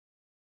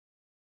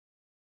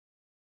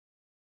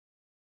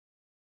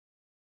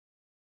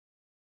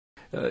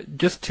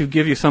Just to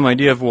give you some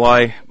idea of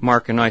why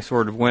Mark and I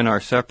sort of went our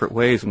separate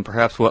ways and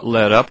perhaps what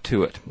led up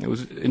to it. It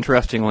was,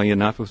 interestingly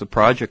enough, it was a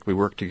project we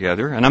worked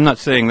together. And I'm not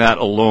saying that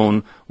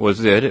alone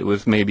was it. It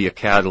was maybe a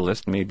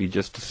catalyst, maybe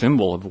just a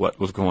symbol of what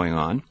was going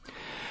on.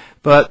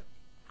 But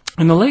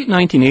in the late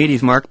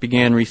 1980s, Mark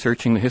began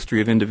researching the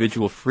history of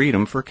individual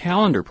freedom for a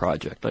calendar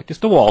project, like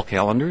just a wall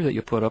calendar that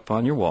you put up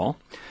on your wall.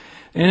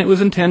 And it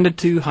was intended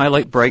to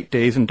highlight bright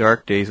days and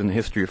dark days in the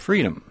history of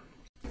freedom.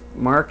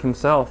 Mark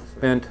himself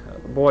spent,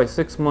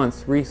 6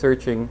 months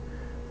researching,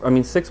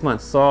 6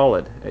 months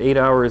solid, 8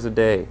 hours a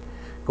day,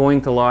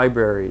 going to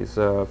libraries,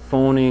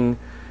 phoning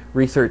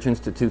research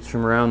institutes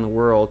from around the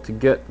world to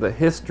get the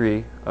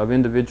history of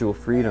individual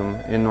freedom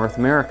in North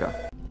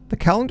America. The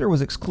calendar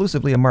was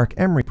exclusively a Marc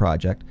Emery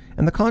project,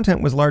 and the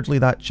content was largely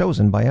that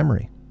chosen by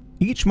Emery.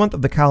 Each month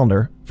of the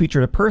calendar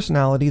featured a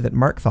personality that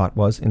Mark thought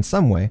was, in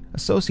some way,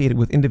 associated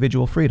with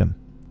individual freedom.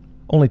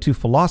 Only 2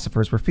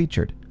 philosophers were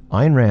featured,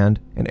 Ayn Rand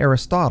and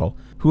Aristotle,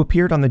 who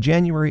appeared on the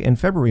January and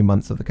February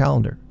months of the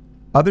calendar.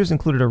 Others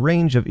included a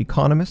range of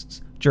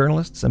economists,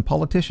 journalists, and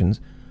politicians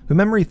whom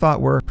Emery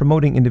thought were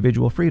promoting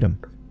individual freedom.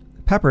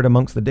 Peppered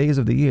amongst the days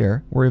of the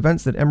year were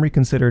events that Emery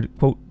considered,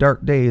 quote,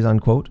 dark days,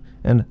 unquote,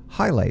 and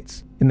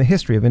highlights in the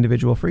history of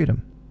individual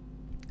freedom.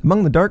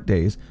 Among the dark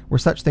days were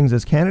such things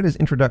as Canada's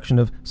introduction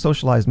of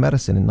socialized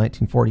medicine in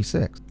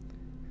 1946,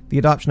 the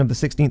adoption of the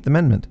 16th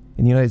Amendment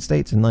in the United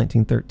States in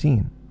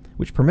 1913,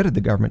 which permitted the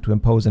government to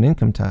impose an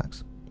income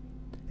tax,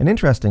 and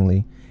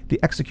interestingly, the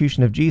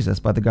execution of Jesus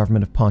by the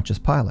government of Pontius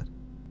Pilate.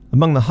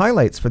 Among the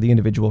highlights for the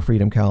individual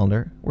freedom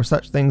calendar were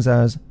such things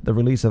as the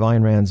release of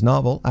Ayn Rand's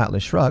novel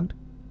Atlas Shrugged,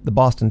 the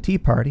Boston Tea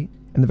Party,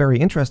 and the very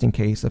interesting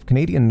case of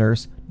Canadian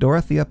nurse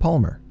Dorothea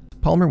Palmer.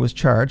 Palmer was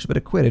charged but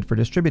acquitted for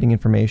distributing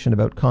information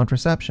about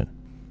contraception.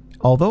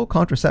 Although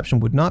contraception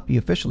would not be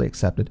officially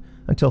accepted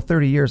until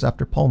 30 years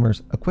after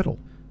Palmer's acquittal,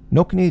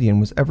 no Canadian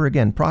was ever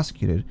again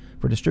prosecuted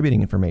for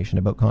distributing information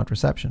about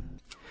contraception.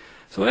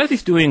 So as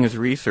he's doing his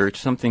research,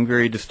 something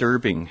very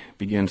disturbing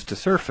begins to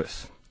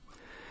surface.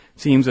 It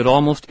seems that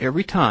almost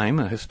every time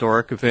a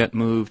historic event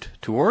moved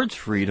towards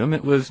freedom,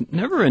 it was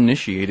never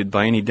initiated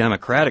by any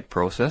democratic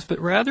process, but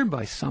rather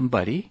by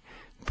somebody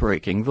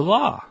breaking the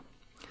law.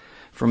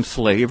 From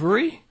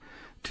slavery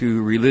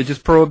to religious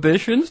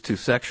prohibitions, to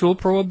sexual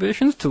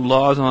prohibitions, to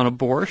laws on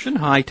abortion,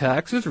 high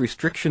taxes,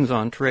 restrictions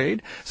on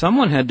trade.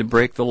 Someone had to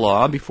break the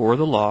law before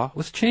the law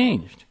was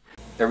changed.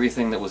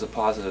 Everything that was a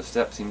positive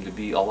step seemed to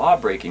be a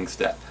law-breaking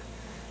step.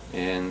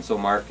 And so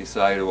Mark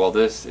decided, well,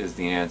 this is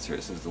the answer.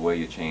 This is the way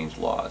you change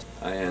laws.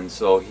 And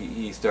so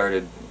he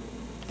started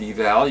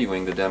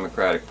devaluing the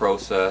democratic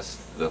process,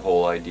 the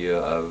whole idea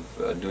of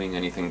doing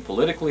anything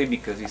politically,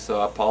 because he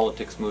saw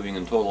politics moving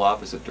in total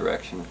opposite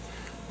direction.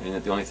 And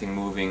that the only thing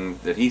moving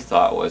that he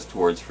thought was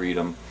towards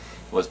freedom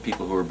was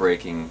people who were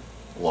breaking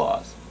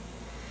laws,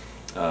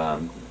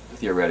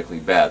 theoretically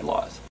bad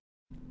laws.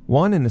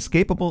 One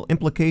inescapable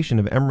implication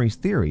of Emery's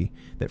theory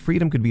that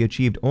freedom could be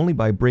achieved only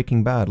by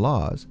breaking bad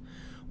laws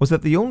was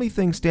that the only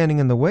thing standing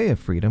in the way of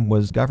freedom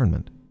was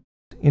government.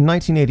 In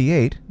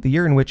 1988, the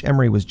year in which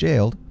Emery was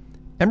jailed,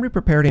 Emery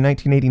prepared a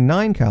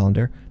 1989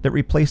 calendar that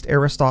replaced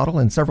Aristotle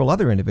and several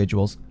other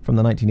individuals from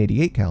the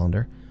 1988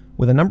 calendar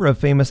with a number of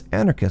famous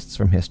anarchists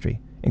from history,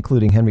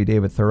 including Henry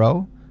David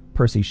Thoreau,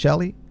 Percy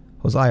Shelley,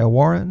 Hosea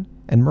Warren,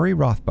 and Murray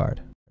Rothbard.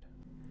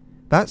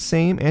 That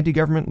same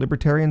anti-government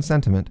libertarian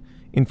sentiment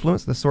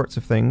influenced the sorts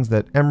of things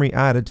that Emery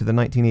added to the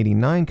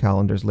 1989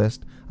 calendar's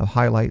list of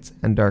highlights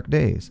and dark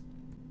days.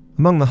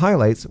 Among the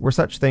highlights were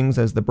such things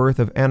as the birth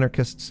of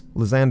anarchists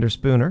Lysander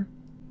Spooner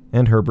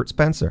and Herbert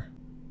Spencer.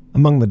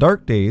 Among the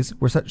dark days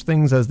were such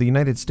things as the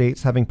United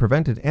States having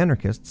prevented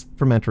anarchists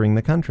from entering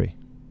the country.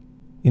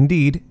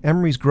 Indeed,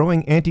 Emery's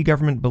growing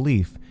anti-government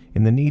belief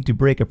in the need to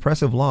break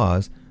oppressive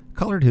laws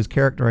colored his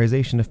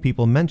characterization of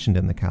people mentioned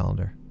in the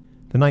calendar.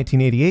 The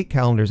 1988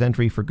 calendar's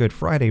entry for Good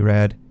Friday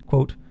read,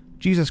 quote,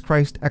 Jesus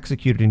Christ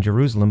executed in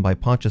Jerusalem by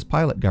Pontius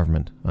Pilate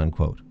government,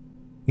 unquote.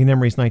 In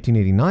Emery's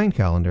 1989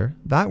 calendar,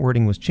 that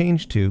wording was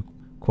changed to,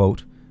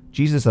 quote,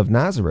 Jesus of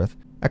Nazareth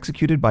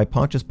executed by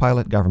Pontius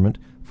Pilate government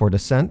for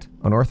dissent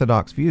on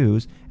orthodox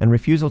views and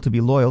refusal to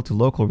be loyal to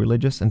local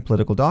religious and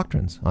political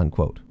doctrines,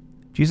 unquote.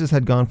 Jesus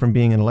had gone from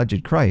being an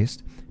alleged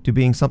Christ to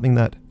being something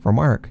that, for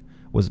Mark,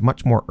 was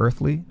much more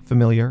earthly,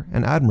 familiar,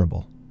 and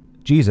admirable.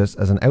 Jesus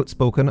as an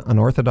outspoken,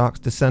 unorthodox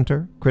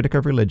dissenter, critic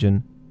of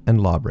religion,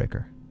 and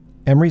lawbreaker.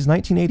 Emery's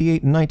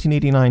 1988 and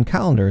 1989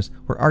 calendars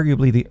were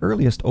arguably the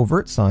earliest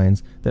overt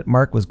signs that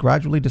Mark was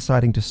gradually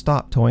deciding to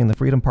stop towing the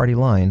Freedom Party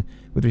line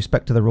with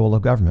respect to the role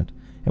of government,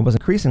 and was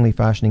increasingly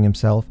fashioning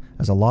himself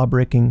as a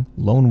law-breaking,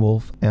 lone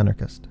wolf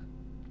anarchist.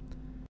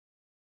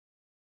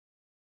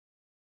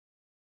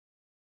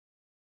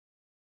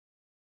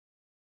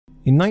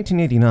 In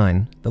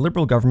 1989, the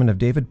Liberal government of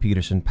David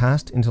Peterson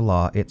passed into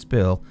law its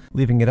bill,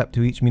 leaving it up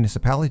to each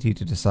municipality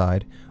to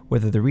decide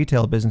whether the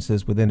retail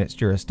businesses within its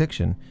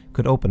jurisdiction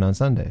could open on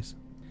Sundays.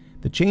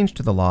 The change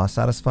to the law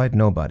satisfied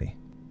nobody.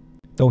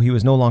 Though he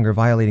was no longer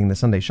violating the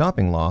Sunday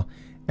shopping law,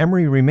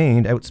 Emery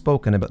remained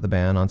outspoken about the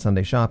ban on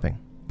Sunday shopping.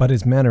 but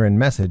his manner and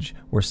message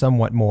were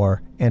somewhat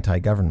more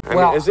anti-government.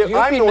 Well, you've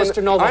been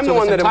Mr. Noble through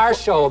this entire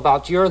show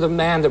about you're the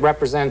man that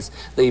represents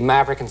the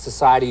Maverick in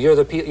society, you're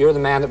the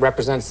man that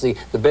represents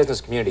the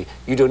business community.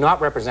 You do not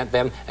represent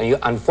them, and you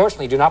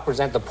unfortunately do not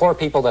represent the poor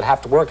people that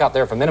have to work out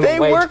there for minimum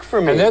wage. They work for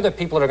me. And they're the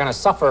people that are going to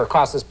suffer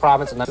across this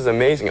province. And this is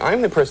amazing.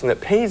 I'm the person that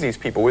pays these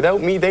people.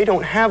 Without me, they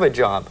don't have a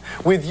job.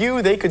 With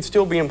you, they could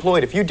still be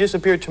employed. If you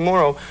disappear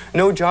tomorrow,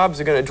 no jobs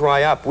are going to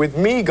dry up. With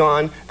me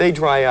gone, they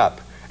dry up.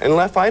 And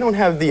if I don't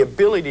have the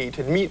ability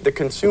to meet the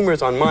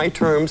consumers on my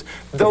terms,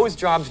 those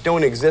jobs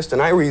don't exist.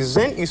 And I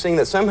resent you saying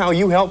that somehow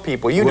you help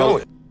people. You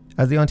don't.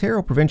 As the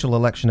Ontario provincial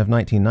election of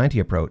 1990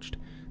 approached,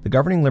 the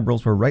governing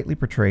Liberals were rightly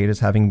portrayed as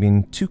having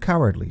been too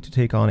cowardly to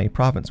take on a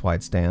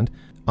province-wide stand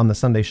on the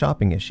Sunday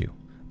shopping issue,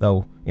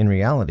 though, in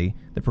reality,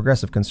 the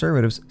Progressive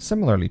Conservatives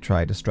similarly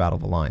tried to straddle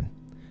the line.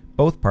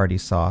 Both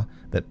parties saw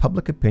that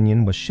public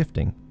opinion was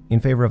shifting in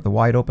favor of the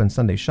wide-open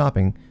Sunday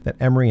shopping that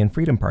Emery and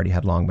Freedom Party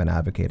had long been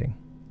advocating.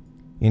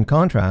 In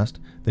contrast,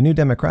 the New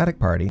Democratic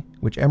Party,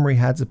 which Emery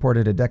had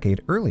supported a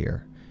decade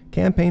earlier,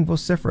 campaigned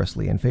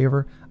vociferously in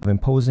favor of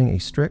imposing a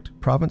strict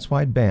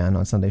province-wide ban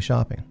on Sunday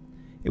shopping.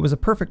 It was a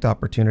perfect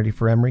opportunity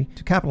for Emery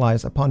to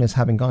capitalize upon his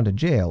having gone to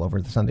jail over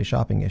the Sunday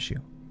shopping issue.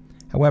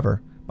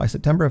 However, by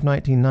September of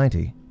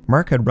 1990,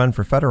 Marc had run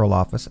for federal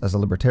office as a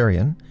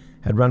Libertarian,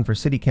 had run for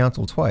City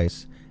Council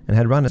twice, and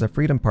had run as a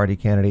Freedom Party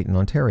candidate in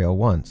Ontario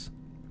once.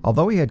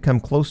 Although he had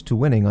come close to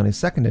winning on his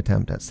second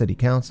attempt at City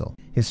Council,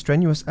 his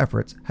strenuous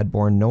efforts had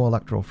borne no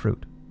electoral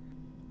fruit.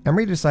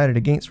 Emery decided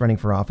against running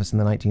for office in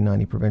the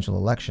 1990 provincial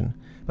election,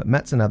 but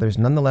Metz and others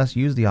nonetheless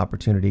used the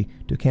opportunity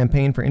to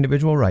campaign for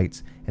individual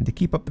rights and to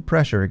keep up the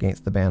pressure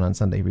against the ban on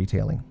Sunday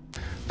retailing.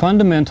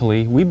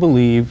 Fundamentally, we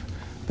believe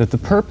that the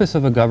purpose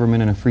of a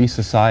government in a free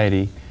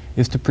society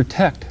is to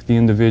protect the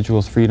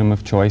individual's freedom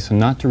of choice and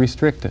not to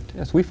restrict it.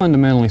 Yes, we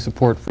fundamentally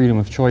support freedom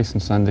of choice in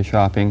Sunday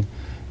shopping.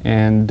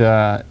 And,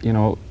 you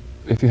know,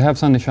 if you have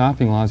Sunday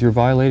shopping laws, you're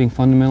violating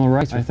fundamental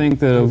rights. I think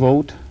that a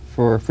vote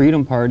for a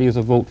Freedom Party is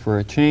a vote for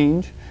a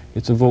change,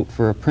 it's a vote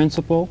for a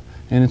principle,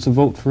 and it's a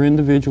vote for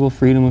individual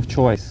freedom of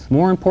choice.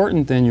 More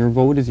important than your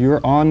vote is your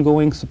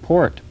ongoing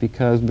support,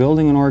 because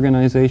building an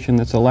organization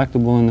that's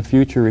electable in the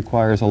future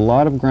requires a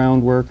lot of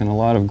groundwork and a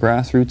lot of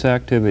grassroots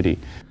activity.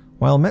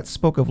 While Metz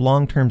spoke of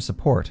long-term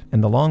support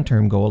and the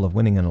long-term goal of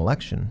winning an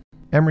election,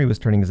 Emery was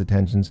turning his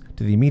attentions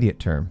to the immediate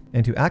term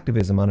and to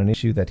activism on an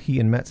issue that he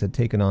and Metz had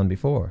taken on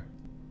before: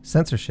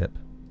 censorship.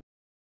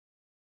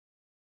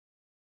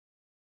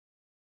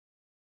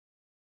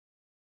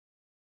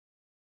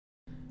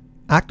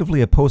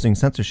 Actively opposing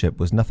censorship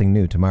was nothing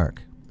new to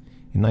Marc.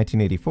 In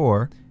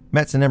 1984,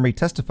 Metz and Emery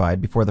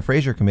testified before the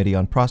Fraser Committee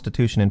on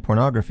Prostitution and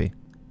Pornography.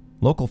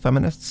 Local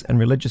feminists and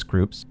religious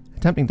groups,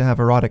 attempting to have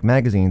erotic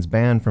magazines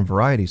banned from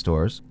variety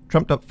stores,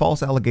 trumped up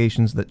false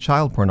allegations that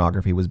child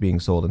pornography was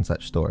being sold in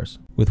such stores.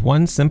 With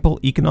one simple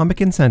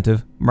economic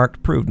incentive,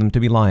 Marc proved them to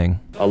be lying.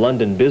 A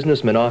London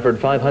businessman offered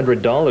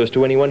 $500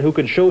 to anyone who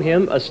could show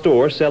him a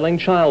store selling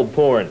child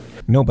porn.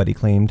 Nobody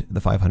claimed the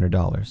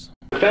 $500.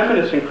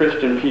 Feminists and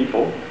Christian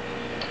people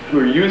who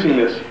are using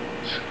this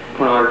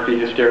pornography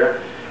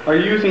hysteria are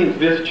using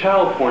this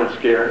child porn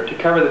scare to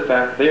cover the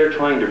fact they are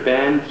trying to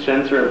ban,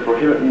 censor, and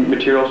prohibit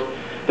materials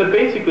that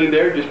basically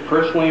they're just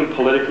personally and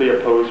politically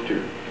opposed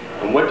to.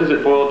 And what does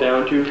it boil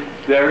down to?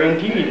 They're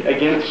indeed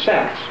against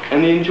sex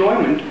and the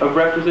enjoyment of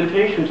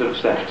representations of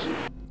sex.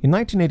 In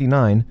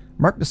 1989,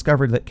 Marc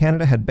discovered that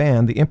Canada had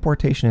banned the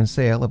importation and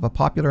sale of a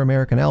popular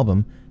American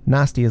album,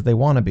 Nasty as They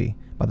Wanna Be,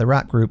 by the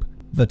rap group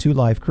The Two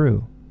Live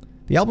Crew.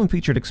 The album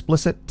featured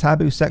explicit,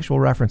 taboo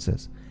sexual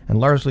references, and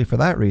largely for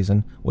that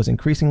reason was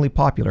increasingly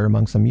popular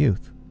among some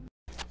youth.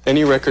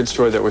 Any record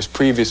store that was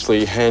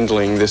previously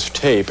handling this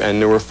tape,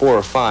 and there were 4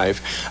 or 5,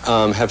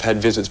 have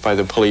had visits by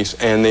the police,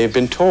 and they've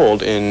been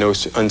told in no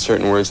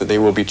uncertain words that they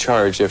will be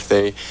charged if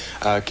they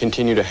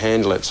continue to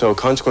handle it. So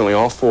consequently,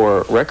 all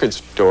 4 record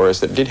stores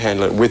that did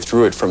handle it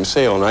withdrew it from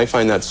sale, and I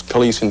find that's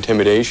police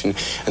intimidation,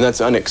 and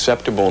that's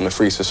unacceptable in a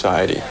free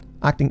society.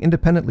 Acting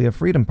independently of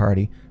Freedom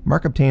Party,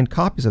 Marc obtained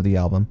copies of the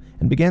album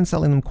and began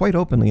selling them quite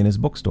openly in his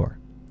bookstore.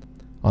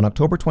 On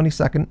October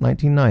 22,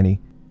 1990,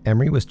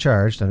 Emery was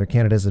charged under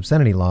Canada's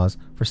obscenity laws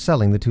for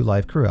selling the Two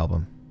Live Crew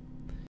album.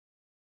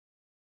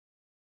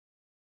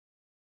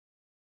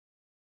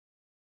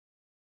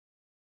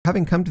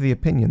 Having come to the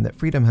opinion that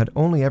freedom had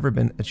only ever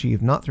been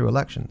achieved not through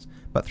elections,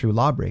 but through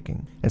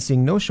law-breaking, and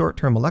seeing no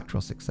short-term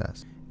electoral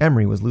success,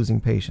 Emery was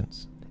losing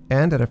patience.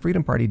 And at a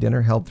Freedom Party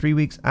dinner held 3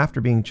 weeks after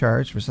being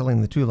charged for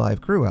selling the Two Live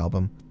Crew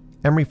album,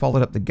 Emery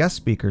followed up the guest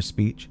speaker's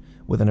speech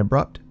with an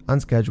abrupt,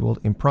 unscheduled,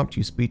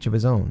 impromptu speech of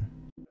his own.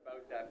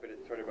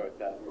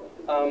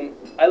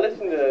 I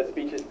listened to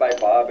speeches by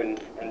Bob and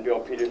Bill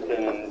Peterson,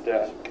 and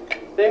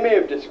they may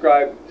have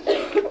described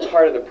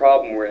part of the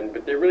problem we're in,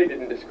 but they really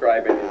didn't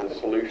describe any of the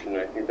solution.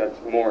 I think that's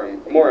more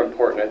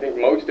important. I think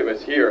most of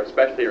us here,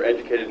 especially, are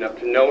educated enough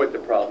to know what the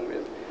problem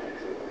is.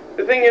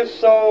 The thing is,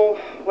 so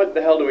what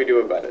the hell do we do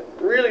about it?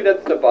 Really,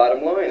 that's the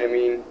bottom line. I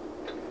mean,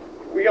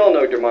 we all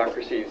know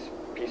democracy's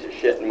a piece of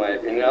shit, in my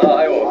opinion.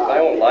 I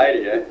won't lie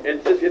to you.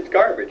 Canada, it's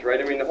garbage, right?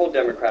 I mean, the whole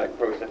democratic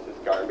process is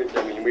garbage.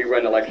 I mean, we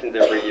run elections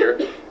every year,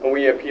 and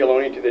we appeal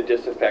only to the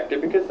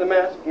disaffected because the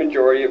mass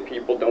majority of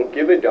people don't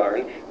give a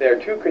darn. They are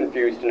too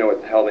confused to know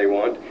what the hell they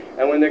want,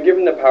 and when they're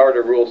given the power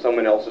to rule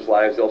someone else's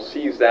lives, they'll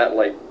seize that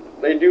like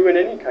they do in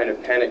any kind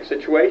of panic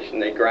situation.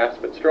 They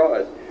grasp at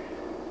straws.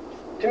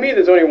 To me,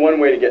 there's only one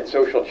way to get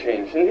social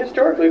change, and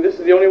historically, this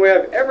is the only way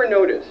I've ever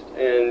noticed,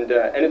 and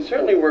it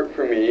certainly worked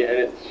for me, and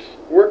it's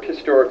worked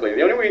historically.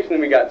 The only reason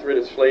we got rid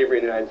of slavery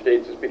in the United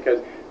States is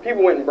because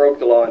people went and broke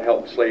the law and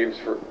helped slaves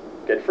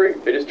get free.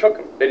 They just took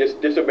them. They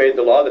just disobeyed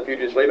the law, the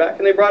Fugitive Slave Act,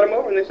 and they brought them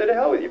over, and they said, to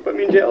hell with you, put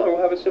me in jail or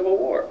we'll have a civil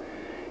war.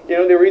 You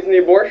know, the reason the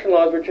abortion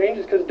laws were changed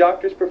is because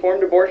doctors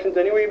performed abortions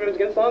anyway, even if it was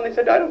against the law, and they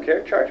said, I don't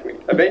care, charge me.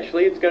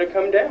 Eventually, it's going to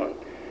come down.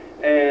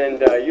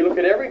 And you look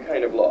at every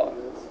kind of law,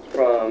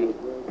 from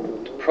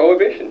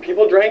prohibition.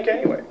 People drank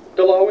anyway.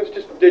 The law was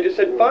they just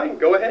said, fine,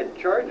 go ahead,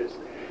 charges.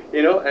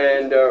 You know,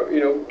 and,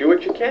 do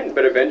what you can.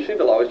 But eventually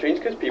the law was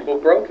changed because people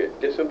broke it,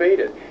 disobeyed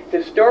it.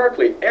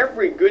 Historically,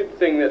 every good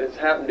thing that has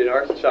happened in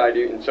our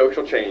society in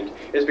social change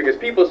is because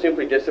people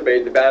simply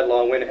disobeyed the bad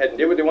law and went ahead and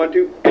did what they wanted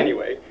to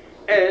anyway.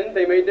 And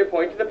they made their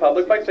point to the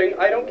public by saying,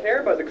 I don't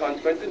care about the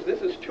consequences.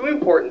 This is too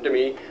important to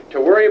me to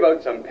worry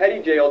about some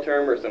petty jail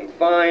term or some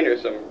fine or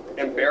some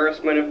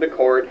embarrassment of the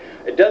court.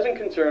 It doesn't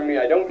concern me.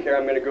 I don't care.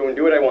 I'm going to go and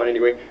do what I want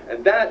anyway.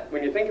 And that,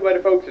 when you think about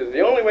it, folks, is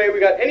the only way we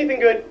got anything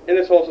good in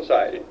this whole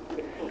society.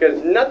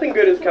 Because nothing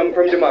good has come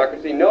from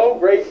democracy. No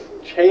great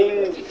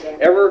change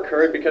ever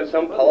occurred because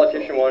some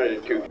politician wanted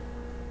it to.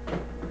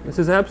 This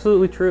is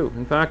absolutely true.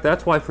 In fact,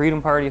 that's why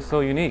Freedom Party is so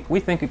unique. We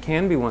think it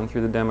can be won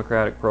through the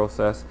democratic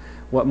process.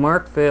 What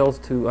Marc fails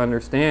to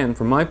understand,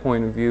 from my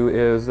point of view,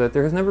 is that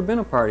there has never been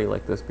a party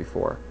like this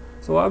before.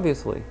 So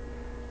obviously,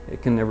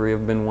 it can never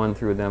have been won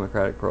through a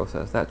democratic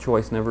process. That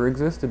choice never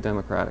existed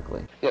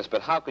democratically. Yes,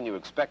 but how can you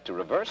expect to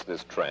reverse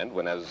this trend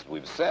when, as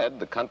we've said,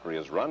 the country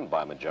is run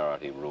by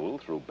majority rule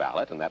through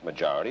ballot, and that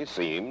majority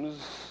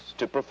seems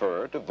to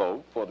prefer to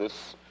vote for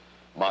this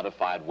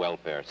modified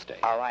welfare state?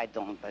 Oh, I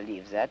don't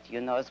believe that.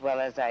 You know as well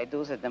as I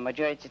do that the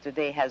majority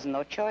today has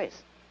no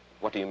choice.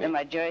 What do you mean? The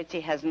majority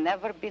has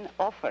never been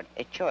offered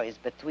a choice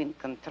between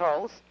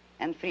controls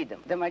and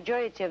freedom. The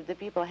majority of the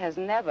people has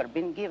never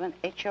been given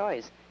a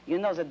choice. You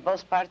know that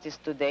both parties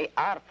today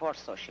are for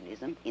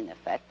socialism, in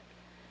effect,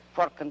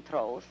 for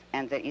controls,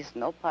 and there is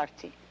no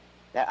party.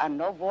 There are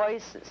no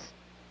voices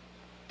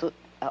to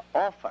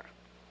offer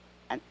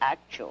an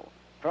actual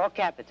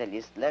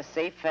pro-capitalist, let's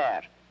say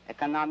fair,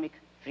 economic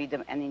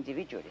freedom and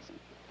individualism.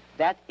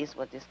 That is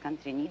what this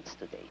country needs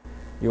today.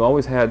 You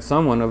always had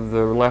someone of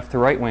the left to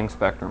right wing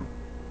spectrum.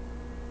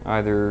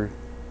 Either,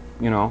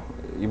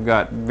 you've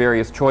got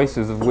various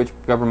choices of which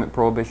government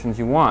prohibitions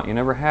you want. You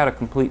never had a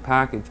complete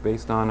package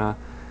based on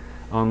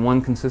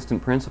one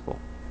consistent principle.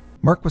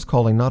 Marc was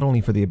calling not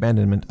only for the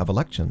abandonment of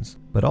elections,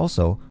 but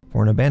also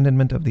for an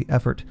abandonment of the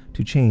effort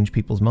to change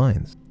people's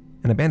minds,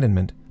 an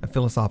abandonment of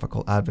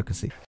philosophical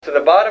advocacy. So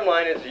the bottom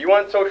line is, you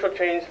want social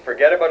change,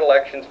 forget about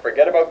elections,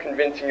 forget about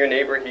convincing your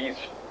neighbor he's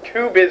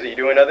too busy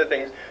doing other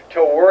things to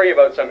worry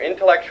about some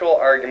intellectual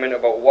argument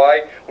about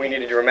why we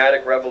need a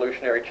dramatic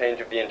revolutionary change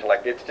of the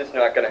intellect. It's just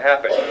not going to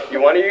happen. You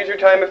want to use your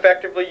time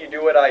effectively, you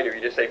do what I do. You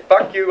just say,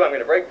 fuck you, I'm going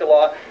to break the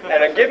law,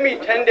 and give me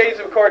 10 days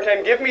of court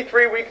time, give me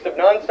 3 weeks of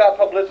non-stop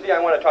publicity. I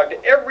want to talk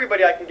to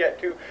everybody I can get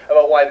to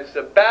about why this is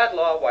a bad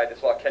law, why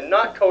this law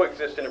cannot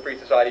coexist in a free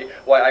society,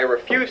 why I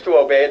refuse to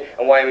obey it,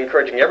 and why I'm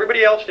encouraging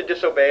everybody else to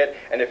disobey it.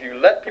 And if you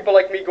let people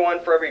like me go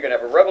on forever, you're going to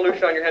have a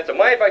revolution on your hands. So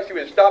my advice to you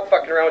is stop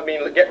fucking around with me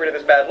and get rid of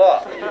this bad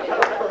law.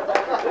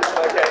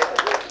 Okay.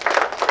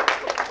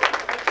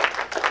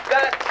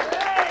 That's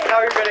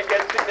how you're going to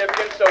get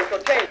significant social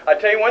change. I'll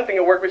tell you one thing,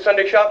 at work with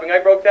Sunday shopping, I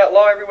broke that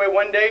law every way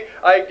one day.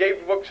 I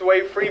gave books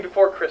away free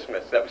before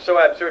Christmas. That was so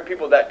absurd.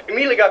 That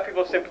immediately got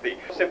people's sympathy.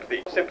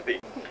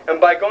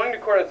 And by going to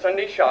court on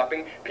Sunday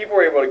shopping, people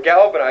were able to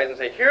galvanize and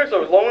say, here's a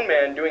lone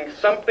man doing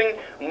something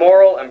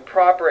moral and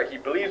proper he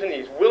believes in,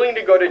 he's willing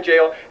to go to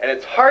jail, and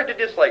it's hard to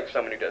dislike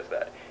someone who does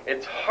that.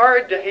 It's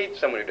hard to hate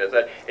someone who does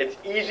that. It's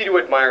easy to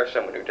admire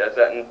someone who does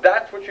that, and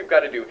that's what you've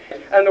got to do.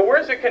 And the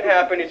worst that can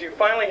happen is you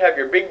finally have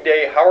your big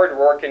day, Howard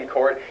Rourke in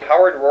court,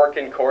 Howard Rourke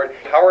in court,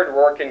 Howard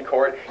Rourke in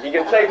court. You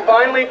can say,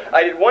 finally,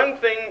 I did one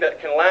thing that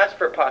can last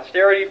for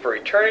posterity, for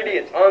eternity.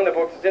 It's on the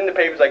books, it's in the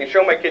papers, I can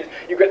show my kids.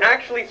 You can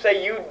actually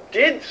say you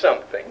did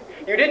something.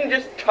 You didn't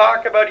just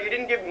talk about it, you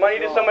didn't give money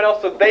to someone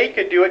else so they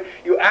could do it.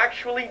 You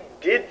actually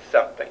did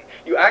something.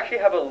 You actually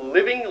have a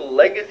living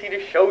legacy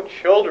to show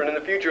children in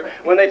the future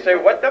when they say,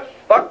 what the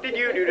fuck did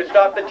you do to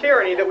stop the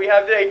tyranny that we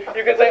have today?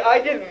 You can say, I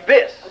did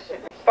this.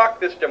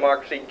 Fuck this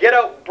democracy. Get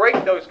out,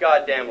 break those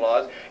goddamn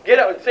laws. Get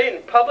out and say it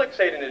in public,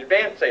 say it in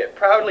advance, say it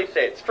proudly,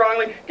 say it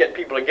strongly, get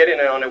people to get in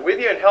on it with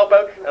you and help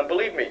out. And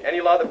believe me, any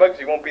law that bugs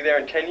you won't be there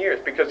in 10 years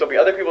because there'll be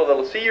other people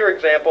that'll see your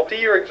example,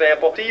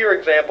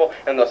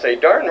 and they'll say,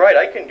 darn right,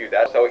 I can do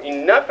that. So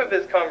enough of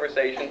this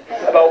conversation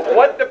about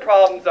what the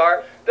problems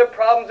are. The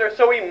problems are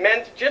so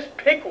immense, just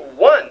pick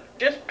one.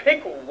 Just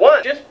pick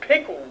one. Just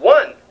pick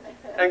one.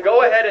 And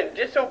go ahead and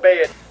disobey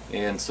it.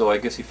 And so I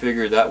guess he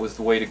figured that was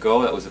the way to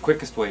go, that was the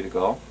quickest way to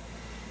go.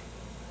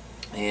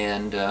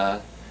 And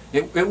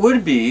it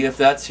would be, if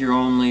that's your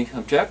only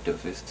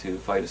objective, is to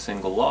fight a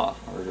single law,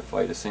 or to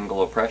fight a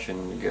single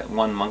oppression. You get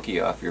one monkey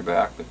off your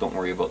back, but don't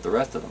worry about the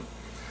rest of them.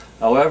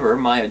 However,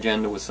 my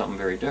agenda was something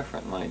very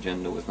different. My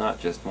agenda was not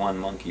just one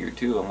monkey or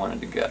two. I wanted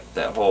to get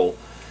that whole,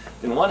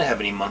 didn't want to have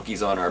any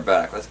monkeys on our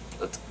back.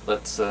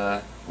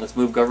 Let's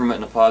move government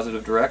in a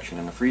positive direction,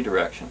 in a free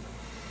direction.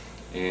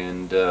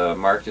 And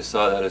Marc just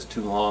saw that as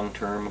too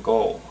long-term a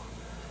goal.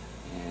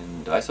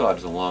 And I saw it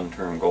as a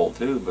long-term goal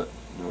too, but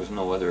there was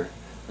no other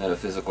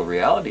metaphysical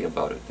reality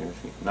about it. You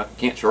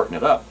can't shorten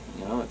it up.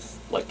 You know, it's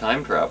like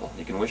time travel.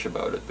 You can wish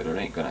about it, but it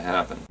ain't going to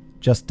happen.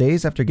 Just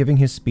days after giving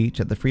his speech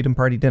at the Freedom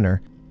Party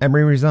dinner,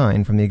 Emery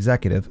resigned from the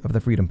executive of the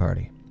Freedom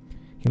Party.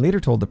 He later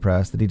told the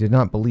press that he did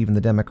not believe in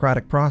the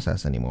democratic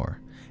process anymore,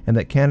 and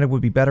that Canada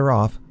would be better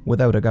off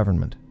without a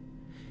government.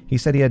 He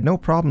said he had no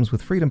problems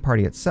with Freedom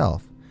Party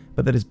itself,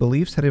 but that his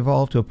beliefs had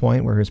evolved to a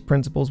point where his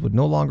principles would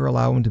no longer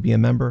allow him to be a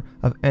member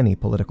of any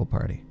political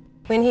party.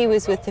 When he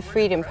was with the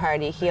Freedom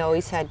Party, he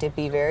always had to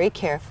be very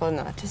careful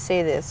not to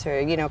say this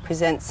or,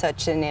 present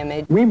such an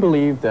image. We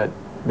believe that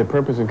the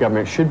purpose of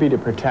government should be to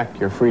protect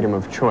your freedom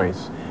of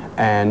choice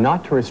and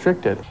not to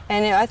restrict it.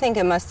 And I think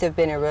it must have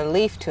been a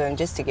relief to him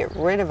just to get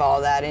rid of all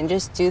that and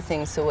just do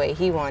things the way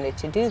he wanted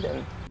to do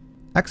them.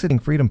 Exiting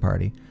Freedom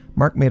Party,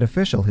 Marc made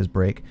official his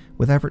break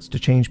with efforts to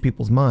change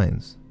people's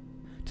minds,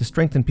 to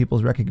strengthen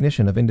people's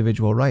recognition of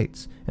individual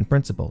rights and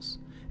principles,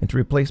 and to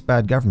replace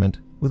bad government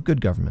with good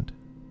government.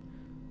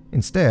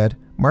 Instead,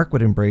 Marc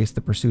would embrace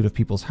the pursuit of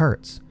people's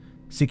hearts,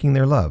 seeking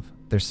their love,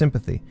 their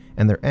sympathy,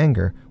 and their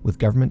anger with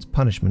government's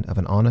punishment of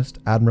an honest,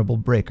 admirable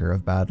breaker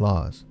of bad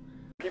laws.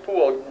 People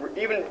will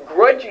even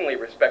grudgingly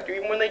respect you,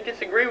 even when they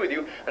disagree with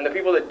you, and the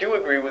people that do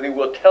agree with you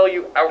will tell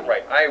you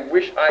outright, I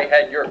wish I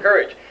had your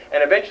courage.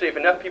 And eventually, if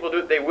enough people do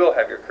it, they will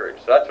have your courage.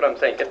 So that's what I'm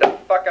saying. Get the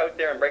fuck out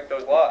there and break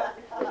those laws.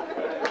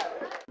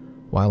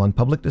 While on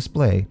public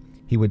display,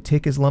 he would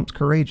take his lumps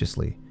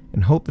courageously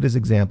and hope that his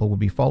example would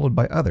be followed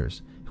by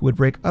others who would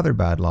break other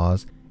bad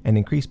laws and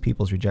increase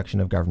people's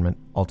rejection of government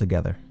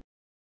altogether.